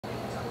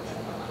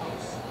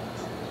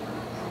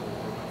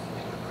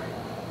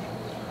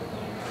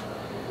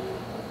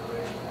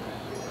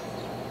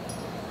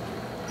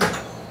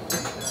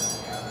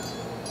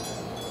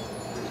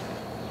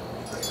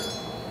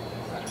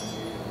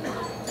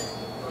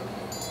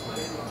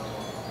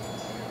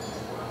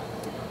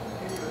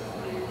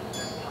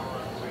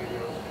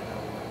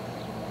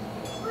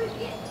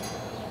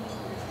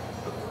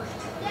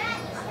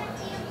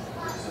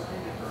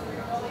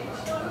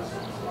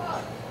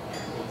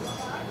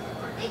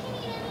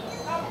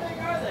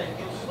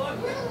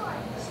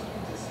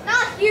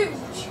Not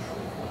huge.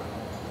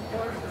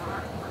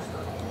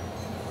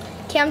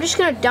 Okay, I'm just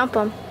gonna dump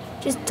them.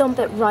 Just dump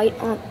it right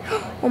on.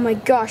 Oh my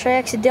gosh, I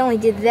accidentally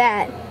did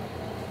that.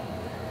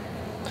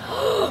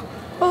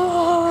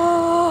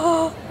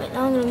 Oh! Wait,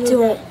 now I'm gonna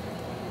move it.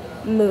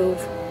 Move.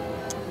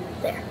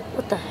 There.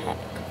 What the heck?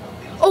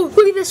 Oh,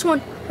 look at this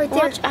one right there.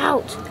 Watch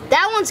out.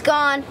 That one's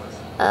gone.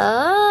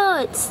 Oh,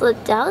 it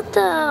slipped out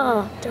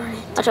though. Darn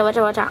it. Watch out, watch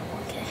out, watch out.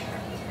 Okay.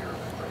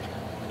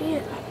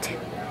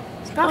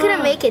 It's not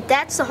gonna make it.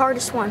 That's the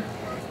hardest one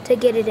to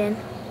get it in.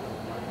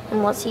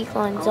 Unless he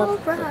climbs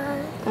up.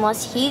 Right.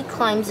 Unless he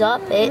climbs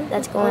up it.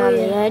 That's going on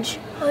the edge.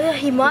 Oh yeah,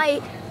 he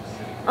might.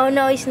 Oh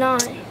no, he's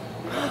not.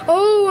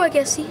 Oh, I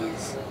guess he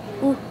is.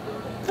 Ooh.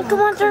 Oh, come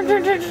on, turn.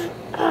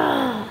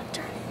 Ah,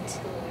 darn it.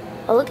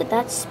 Oh, look at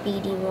that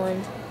speedy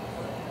one.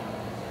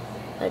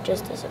 That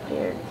just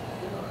disappeared.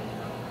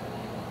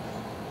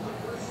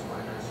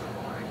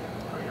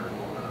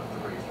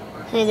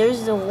 Hey,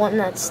 there's the one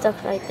that's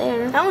stuck right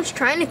there. That one's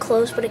trying to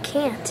close, but it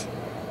can't.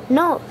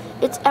 No,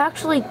 it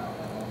actually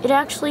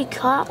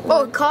caught one.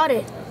 Oh, it caught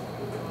it.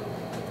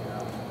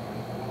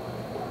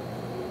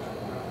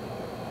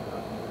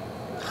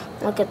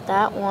 Look at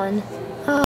that one.